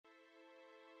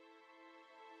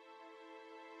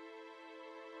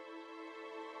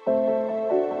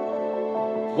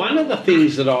One of the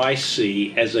things that I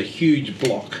see as a huge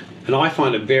block, and I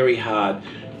find it very hard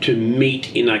to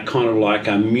meet in a kind of like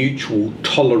a mutual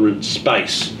tolerant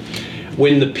space,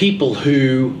 when the people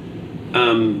who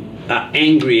are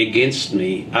angry against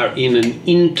me are in an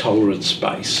intolerant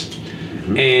space.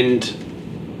 Mm-hmm.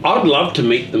 And I'd love to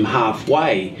meet them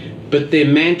halfway, but their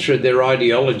mantra, their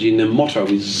ideology and their motto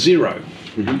is zero.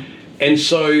 Mm-hmm. And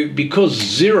so because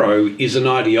zero is an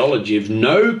ideology of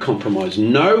no compromise,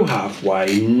 no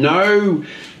halfway, no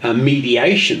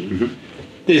mediation, mm-hmm.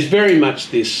 there's very much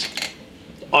this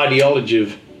ideology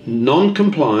of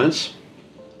non-compliance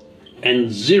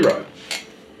and zero.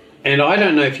 And I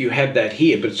don't know if you have that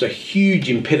here, but it's a huge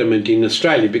impediment in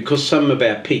Australia because some of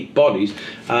our peak bodies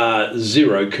are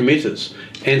zero committers.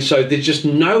 And so there's just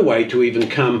no way to even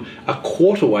come a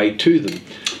quarter way to them.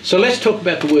 So let's talk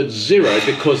about the word zero,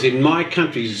 because in my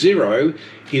country, zero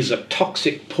is a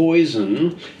toxic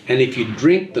poison. And if you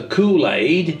drink the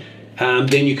Kool-Aid,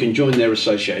 then you can join their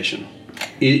association.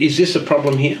 Is this a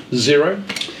problem here? Zero?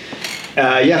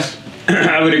 Yes,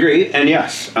 I would agree. And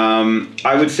yes,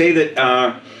 I would say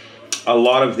that a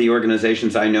lot of the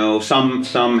organizations I know,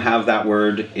 some have that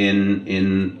word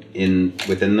in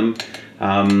within them.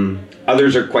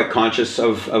 Others are quite conscious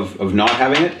of not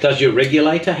having it. Does your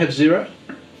regulator have zero?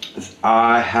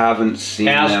 I haven't seen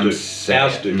them say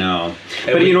it. No,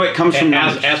 but you know it comes from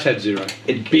ours had zero.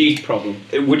 Big problem.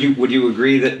 Would you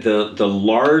agree that the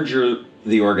larger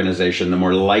the organization, the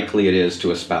more likely it is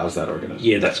to espouse that organization?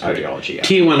 Yeah, that's ideology. Yeah.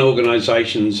 Tier 1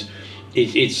 organisations,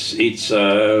 it's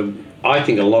I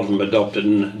think a lot of them adopted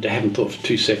and they haven't thought for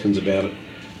 2 seconds about it.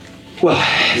 Well,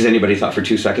 has anybody thought for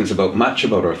 2 seconds about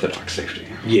orthodox safety?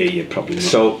 Yeah, probably not.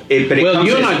 So, well,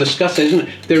 you and I discussed that, isn't it?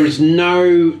 There is no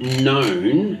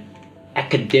known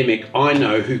academic I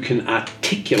know who can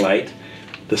articulate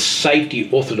the safety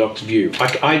orthodox view.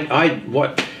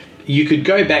 You could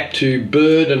go back to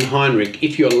Bird and Heinrich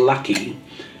if you're lucky,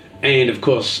 and of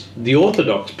course the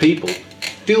orthodox people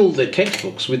fill their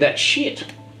textbooks with that shit.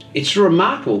 It's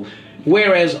remarkable.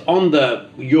 Whereas on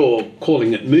you're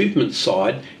calling it movement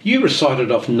side, you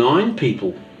recited off 9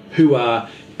 people who are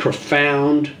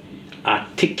profound,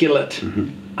 articulate,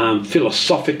 mm-hmm.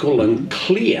 Philosophical and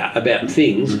clear about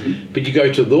things, mm-hmm. but you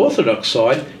go to the orthodox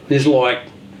side, there's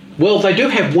they do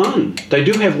have one. They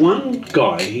do have one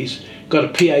guy, he's got a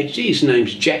PhD, his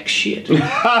name's Jack Shit.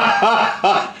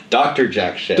 Dr.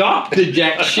 Jack Shit. Dr.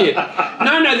 Jack Shit.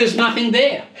 No, there's nothing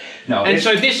there. No, and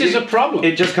so this is a problem.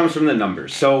 It just comes from the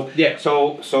numbers. So yeah.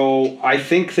 So I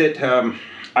think that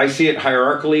I see it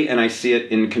hierarchically, and I see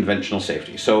it in conventional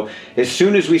safety. So as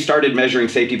soon as we started measuring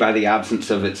safety by the absence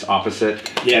of its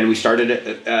opposite, yeah. and we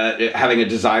started having a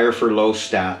desire for low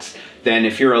stats, then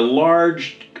if you're a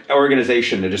large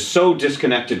organization that is so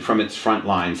disconnected from its front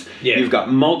lines, yeah. you've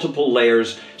got multiple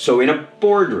layers. So in a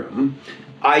boardroom,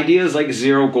 ideas like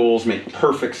zero goals make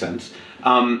perfect sense.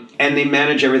 And they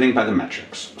manage everything by the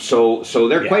metrics. So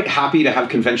they're quite happy to have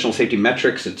conventional safety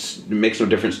metrics. It makes no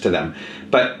difference to them.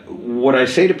 But what I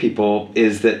say to people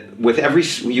is that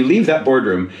you leave that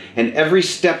boardroom, and every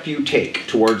step you take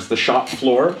towards the shop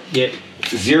floor, yeah.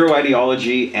 zero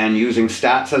ideology and using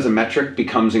stats as a metric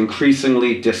becomes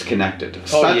increasingly disconnected.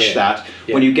 That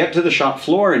when you get to the shop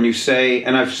floor and you say,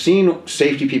 and I've seen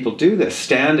safety people do this,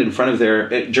 stand in front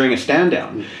of during a stand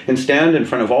down, and stand in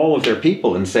front of all of their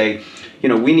people and say,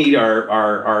 we need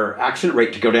our accident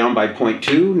rate to go down by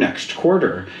 0.2 next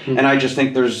quarter. Mm-hmm. And I just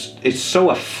think it's so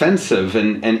offensive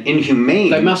and inhumane.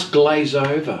 They must glaze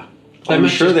over. I'm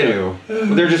sure they do.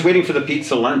 They're just waiting for the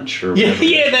pizza lunch or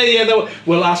whatever.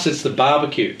 Well, us, it's the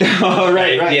barbecue. Oh,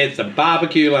 right. Yeah, it's the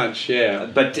barbecue lunch, yeah.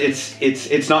 But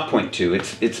it's not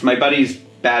 0.2. It's my buddy's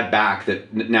bad back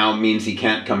that now means he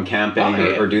can't come camping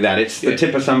or do that. It's the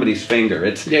tip of somebody's finger.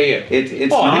 It's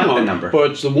not the number.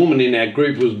 But it's the woman in our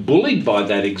group who was bullied by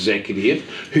that executive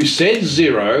who said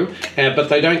zero, but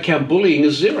they don't count bullying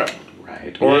as zero.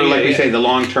 Right. Or we say, the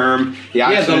long term, the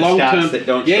accident stats that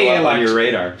don't show up on your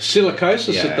radar.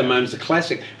 Silicosis at the moment is a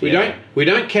classic. We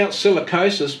don't count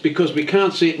silicosis because we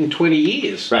can't see it in 20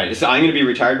 years. Right. So I'm going to be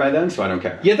retired by then, so I don't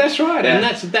care. Yeah, that's right. Yeah.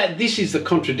 And this is the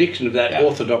contradiction of that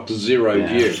orthodox zero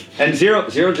view. And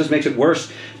zero just makes it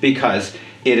worse because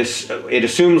it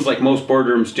assumes, like most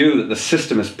boardrooms do, that the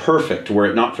system is perfect were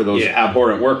it not for those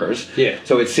abhorrent workers. Yeah.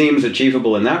 So it seems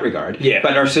achievable in that regard. Yeah.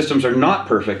 But our systems are not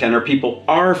perfect, and our people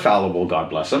are fallible, God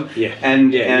bless them. Yeah.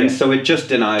 And so it just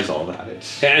denies all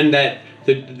that. And that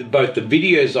both the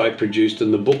videos I produced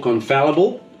and the book on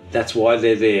Fallible That's why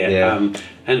they're there. Yeah.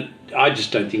 And I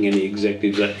just don't think any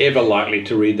executives are ever likely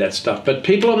to read that stuff. But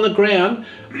people on the ground,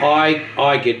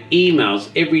 I get emails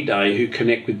every day who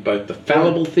connect with both the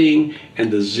fallible thing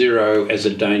and the zero as a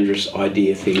dangerous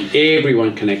idea thing.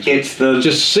 Everyone connects with it.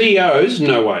 Just CEOs,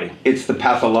 no way. It's the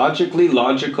pathologically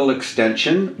logical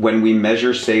extension when we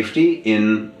measure safety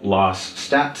in loss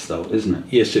stats, though, isn't it?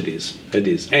 Yes, it is. It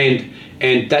is.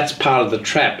 And that's part of the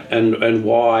trap and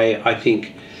why I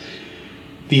think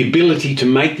the ability to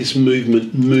make this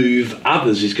movement move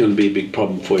others is going to be a big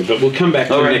problem for you. But we'll come back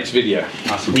to the next video.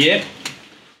 Awesome. Yeah.